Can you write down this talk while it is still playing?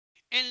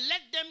and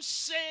let them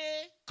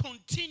say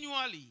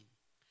continually,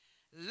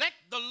 let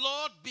the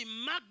Lord be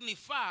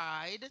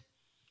magnified,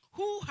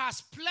 who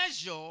has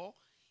pleasure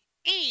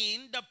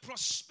in the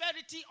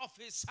prosperity of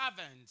his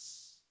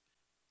servants.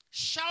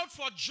 Shout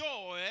for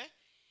joy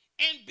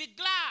and be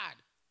glad,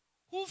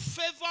 who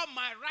favor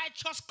my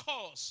righteous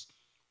cause.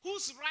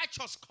 Whose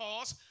righteous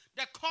cause?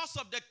 The cause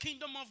of the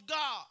kingdom of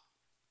God.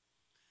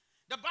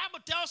 The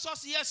Bible tells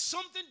us here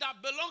something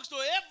that belongs to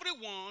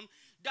everyone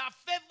that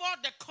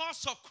favors the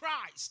cause of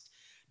Christ,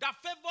 that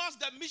favors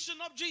the mission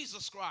of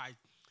Jesus Christ.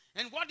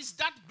 And what is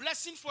that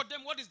blessing for them?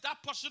 What is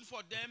that portion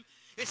for them?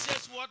 It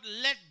says what?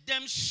 Let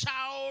them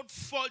shout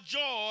for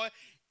joy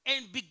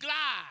and be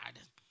glad.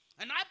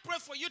 And I pray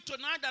for you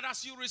tonight that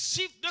as you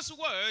receive this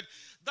word,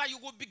 that you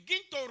will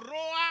begin to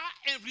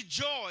roar and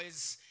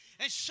rejoice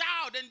and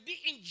shout and be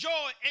in joy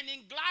and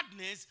in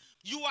gladness.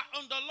 You are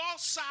on the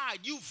Lord's side.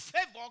 You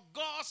favor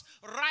God's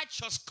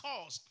righteous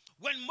cause.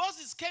 When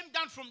Moses came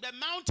down from the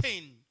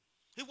mountain,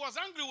 he was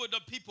angry with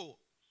the people.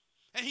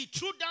 And he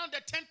threw down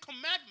the 10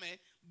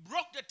 commandments,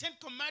 broke the 10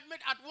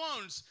 commandments at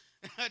once.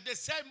 They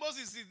said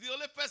Moses is the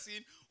only person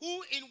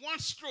who in one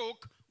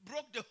stroke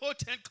broke the whole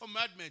 10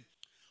 commandments.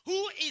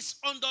 Who is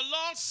on the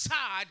Lord's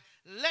side,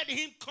 let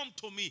him come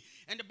to me.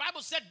 And the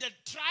Bible said the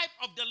tribe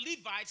of the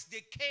Levites,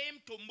 they came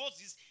to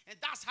Moses, and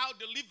that's how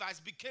the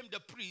Levites became the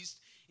priests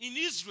in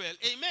Israel.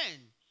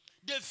 Amen.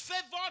 They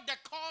favor the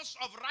cause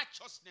of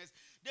righteousness.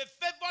 They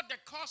favor the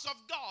cause of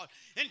God.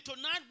 And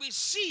tonight we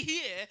see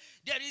here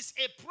there is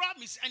a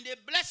promise and a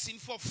blessing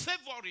for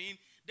favoring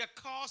the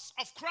cause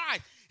of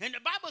Christ. And the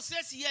Bible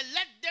says here,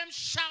 let them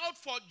shout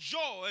for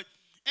joy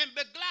and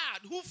be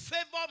glad who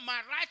favor my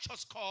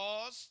righteous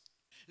cause.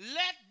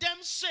 Let them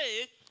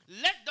say,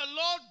 let the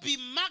Lord be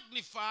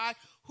magnified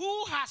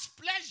who has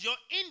pleasure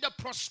in the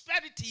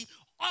prosperity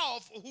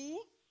of who?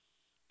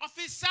 Of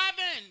his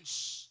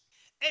servants.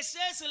 It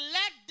says,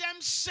 let them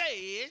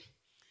say,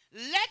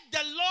 let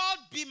the Lord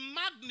be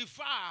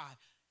magnified,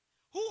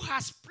 who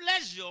has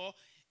pleasure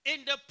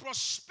in the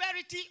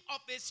prosperity of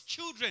his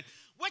children.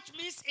 Which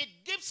means it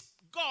gives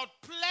God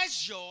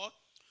pleasure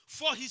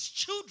for his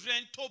children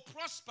to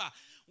prosper.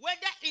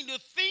 Whether in the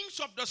things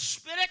of the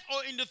spirit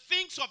or in the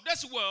things of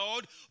this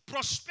world,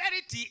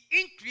 prosperity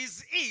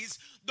increase is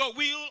the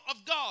will of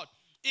God.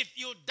 If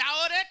you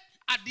doubt it,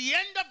 at the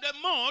end of the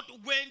month,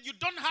 when you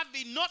don't have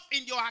enough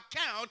in your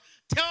account,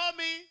 tell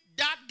me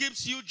that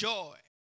gives you joy.